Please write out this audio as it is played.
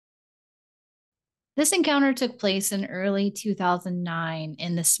This encounter took place in early 2009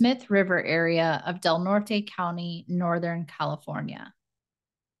 in the Smith River area of Del Norte County, Northern California.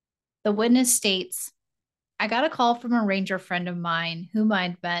 The witness states, I got a call from a ranger friend of mine whom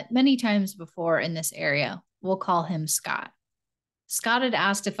I'd met many times before in this area. We'll call him Scott. Scott had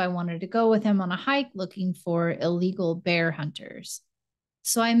asked if I wanted to go with him on a hike looking for illegal bear hunters.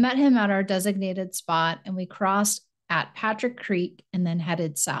 So I met him at our designated spot and we crossed at Patrick Creek and then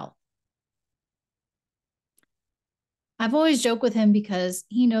headed south. I've always joked with him because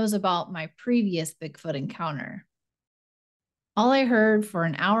he knows about my previous Bigfoot encounter. All I heard for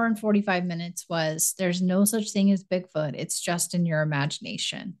an hour and 45 minutes was, there's no such thing as Bigfoot. It's just in your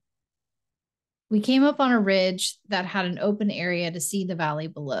imagination. We came up on a ridge that had an open area to see the valley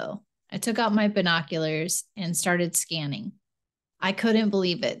below. I took out my binoculars and started scanning. I couldn't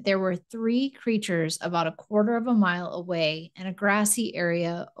believe it. There were three creatures about a quarter of a mile away in a grassy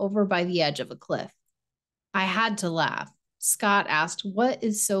area over by the edge of a cliff. I had to laugh. Scott asked, what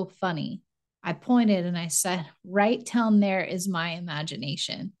is so funny? I pointed and I said, right down there is my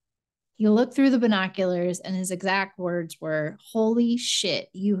imagination. He looked through the binoculars and his exact words were, holy shit,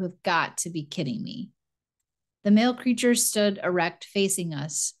 you have got to be kidding me. The male creature stood erect facing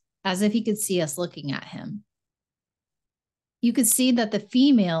us as if he could see us looking at him. You could see that the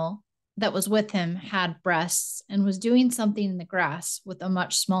female that was with him had breasts and was doing something in the grass with a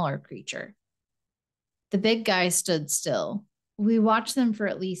much smaller creature. The big guy stood still. We watched them for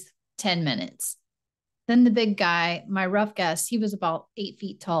at least 10 minutes. Then the big guy, my rough guess, he was about 8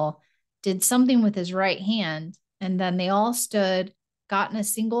 feet tall, did something with his right hand, and then they all stood, got in a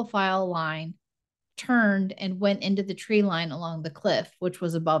single file line, turned, and went into the tree line along the cliff, which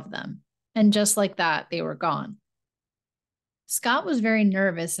was above them. And just like that, they were gone. Scott was very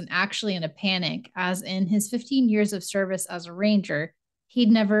nervous and actually in a panic, as in his 15 years of service as a ranger,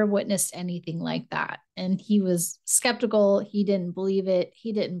 he'd never witnessed anything like that. And he was skeptical. He didn't believe it.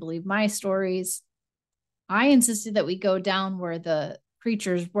 He didn't believe my stories. I insisted that we go down where the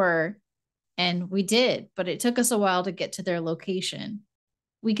creatures were, and we did, but it took us a while to get to their location.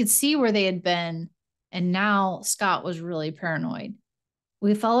 We could see where they had been, and now Scott was really paranoid.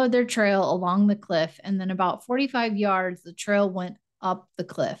 We followed their trail along the cliff, and then about 45 yards, the trail went up the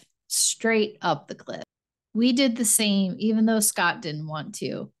cliff, straight up the cliff. We did the same, even though Scott didn't want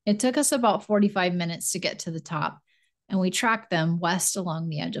to. It took us about 45 minutes to get to the top, and we tracked them west along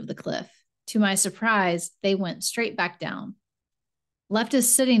the edge of the cliff. To my surprise, they went straight back down, left us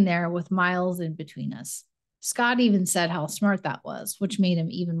sitting there with miles in between us. Scott even said how smart that was, which made him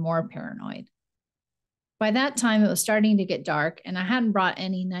even more paranoid. By that time, it was starting to get dark, and I hadn't brought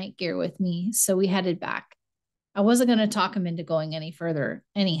any night gear with me, so we headed back. I wasn't going to talk him into going any further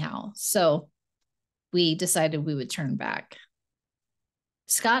anyhow, so we decided we would turn back.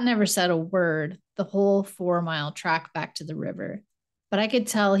 Scott never said a word the whole 4-mile track back to the river, but I could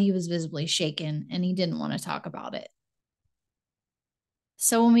tell he was visibly shaken and he didn't want to talk about it.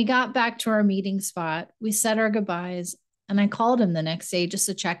 So when we got back to our meeting spot, we said our goodbyes, and I called him the next day just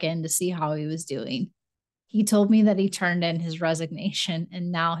to check in to see how he was doing. He told me that he turned in his resignation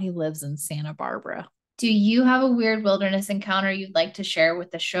and now he lives in Santa Barbara. Do you have a weird wilderness encounter you'd like to share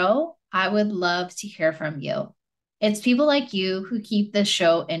with the show? I would love to hear from you. It's people like you who keep this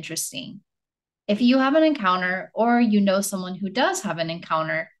show interesting. If you have an encounter or you know someone who does have an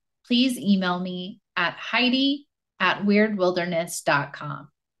encounter, please email me at heidi@weirdwilderness.com.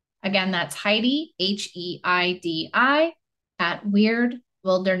 Again, that's Heidi, HEIDI, at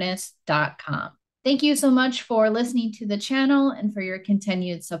weirdwilderness.com. Thank you so much for listening to the channel and for your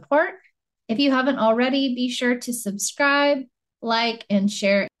continued support. If you haven't already, be sure to subscribe, like, and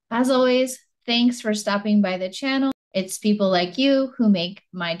share. As always, thanks for stopping by the channel. It's people like you who make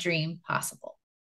my dream possible.